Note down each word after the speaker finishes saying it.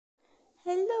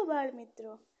Hello બાળ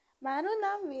મિત્રો, મારું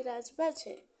નામ વિરાજબા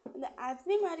છે અને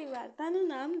આજની મારી વાર્તાનું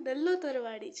નામ દલ્લો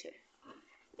તરવાડી છે.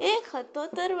 એક હતો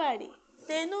તરવાડી,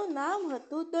 તેનું નામ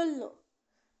હતું દલ્લો.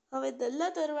 હવે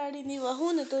દલ્લા તરવાડીની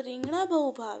વહુને તો રીંગણા બહુ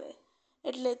ભાવે,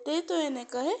 એટલે તે તો એને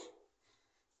કહે,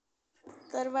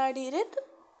 તરવાડી રે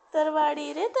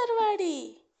તરવાડી રે તરવાડી.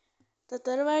 તો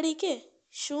તરવાડી કે,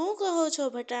 શું કહો છો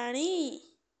ભટાણી?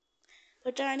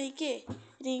 ભટાણી કે,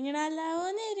 રીંગણા લાવો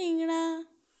ને રીંગણા.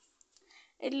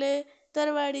 એટલે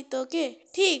તરવાડી તો કે,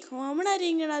 ઠીક, હું હમણાં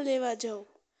રીંગણા લેવા જાઉં.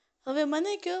 હવે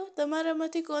મને કહો,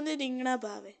 તમારામાંથી કોને રીંગણા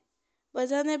ભાવે?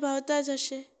 બધાને ભાવતા જ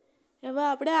હશે. હવે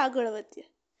આપણે આગળ વધીએ.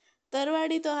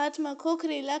 તરવાડી તો હાથમાં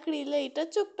ખોખરી લાકડી લઈ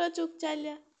ટચુક ટચુક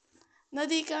ચાલ્યા.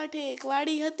 નદી કાંઠે એક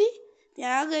વાડી હતી,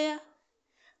 ત્યાં ગયા.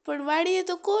 પણ વાડીએ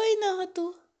તો કોઈ ન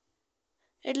હતું.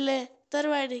 એટલે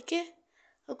તરવાડી કે,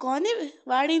 કોને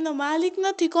વાડીનો માલિક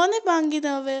નથી, કોને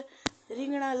માંગીને હવે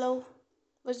રીંગણા લઉં?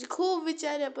 પછી ખૂબ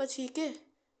વિચાર્યા પછી કે,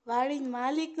 વાડી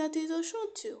માલિક નથી તો શું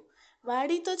થયું?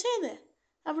 વાડી તો છે ને,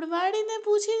 આપણે વાડીને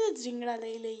પૂછીને જ રીંગણા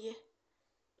લઈ લઈએ.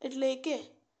 એટલે કે,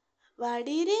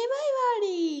 વાડી રે ભાઈ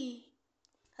વાડી.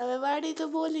 હવે વાડી તો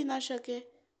બોલી ના શકે,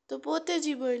 તો પોતે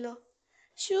જ બોલ્યો,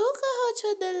 શું કહો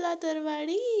છો દલ્લા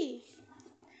તરવાડી?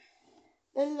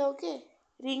 દલ્લો કે,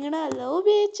 રીંગણા લઉં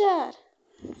બે ચાર.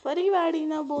 ફરી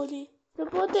વાડી ના બોલી, તો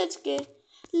પોતે જ કે,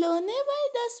 લો ને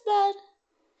ભાઈ 10-12.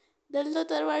 દલ્લો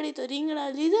તરવાડી તો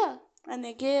રીંગણા લીધા અને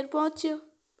ઘેર પહોંચ્યો.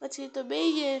 પછી તો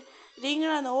બેયે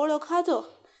રીંગણાનો ઓળો ખાધો.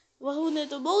 વહુને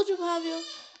તો બહુ જ ભાવ્યો,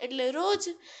 એટલે રોજ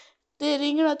તે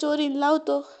રીંગણા ચોરીને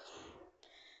લાવતો.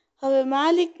 હવે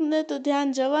માલિકને તો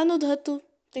ધ્યાન જવાનું જ હતું,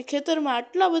 તે ખેતરમાં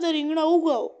આટલા બધા રીંગણા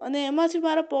ઉગાવો અને એમાંથી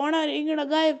મારા પોણા રીંગણા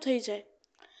ગાયબ થઈ જાય.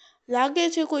 લાગે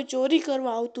છે કોઈ ચોરી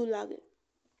કરવા આવતું લાગે.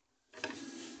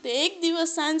 તો એક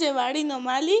દિવસ સાંજે વાડીનો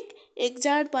માલિક એક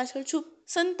ઝાડ પાછળ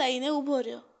સંતાઈને ઊભો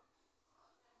રહ્યો.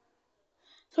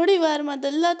 થોડી વારમાં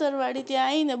દલ્લા તરવાડી ત્યાં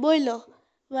આવીને બોલ્યો,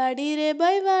 વાડી રે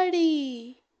ભાઈ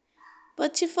વાડી.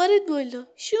 પછી ફરી બોલ્યો,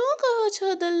 શું કહો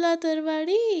છો દલ્લા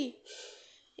તરવાડી?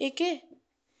 એ કે,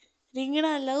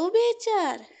 રીંગણા લઉં બે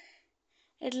ચાર.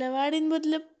 એટલે વાડીને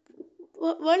બદલે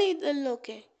વળી દલ્લો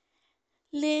કે,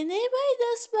 લેને ભાઈ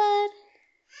 10-12.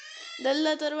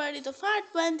 દલ્લા તરવાડી તો ફાટ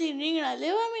બાંધીને રીંગણા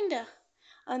લેવા માંડ્યા.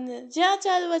 અને જ્યાં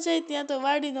ચાલવા જાય ત્યાં તો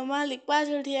વાડીનો માલિક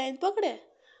પાછળથી આવીને પકડે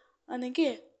અને કે,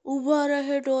 ઊભા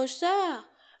રહે ડોસા,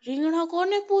 રીંગણા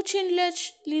કોને પૂછીને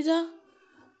લીધા?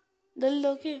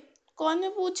 દલ્લો કે, કોને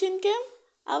પૂછીને કેમ?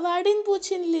 આ વાડીને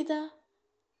પૂછીને લીધા.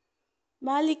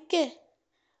 માલિક કે,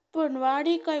 પણ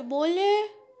વાડી કઈ બોલે?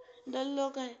 દલ્લો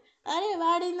કહે, અરે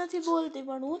વાડી નથી બોલતી,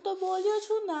 પણ હું તો બોલ્યો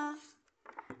છું ના.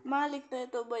 માલિકને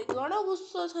તો ભાઈ ઘણો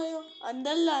ગુસ્સો થયો અને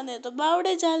દલ્લાને તો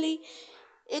બાવડે ચાલી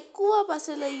એક કૂવા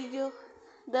પાસે લઈ ગયો.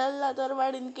 દલ્લા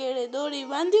તરવાડીને કેળે દોરી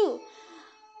બાંધ્યું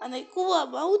અને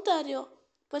કૂવામાં ઉતાર્યો.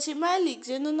 પછી માલિક,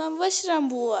 જેનું નામ વશરામ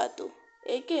ભુવા હતું,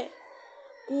 એ કે,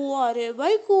 કૂવા રે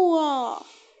ભાઈ કૂવા.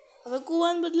 હવે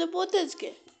કૂવાને બદલે પોતે જ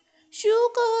કે, શું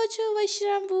કહો છો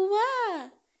વશરામ ભુવા?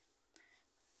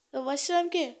 તો વશરામ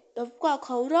કે, ધબકા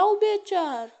ખવડાવું બે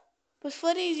ચાર. પછી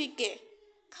ફરીથી કે,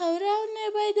 ખવડાવ ને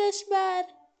ભાઈ 10-12.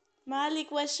 માલિક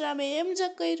વશરામે એમ જ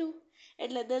કર્યું.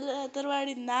 એટલે દલ્લા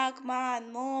તરવાડી નાકમાં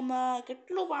મોંમાં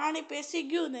કેટલું પાણી પેસી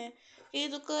ગયું ને, એ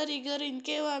તો કરીને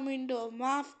કહેવા માંડ્યો,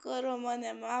 માફ કરો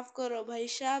મને, માફ કરો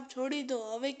ભાઈ સાહેબ, છોડી દો,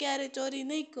 હવે ક્યારે ચોરી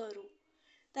નહીં કરું.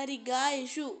 તારી ગાય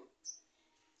શું?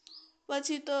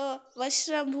 પછી તો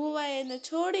વશરામ ભુવાએ એને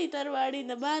છોડી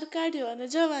તરવાડીને બહાર કાઢ્યો અને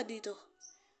જવા દીધો.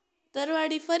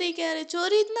 તરવાડી ફરી ક્યારે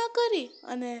ચોરી જ ના કરી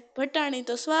અને ભટાણી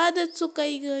તો સ્વાદ જ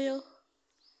સુકાઈ ગયો.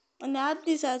 અને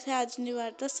આજની સાથે આજની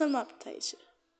વાર્તા સમાપ્ત થાય છે.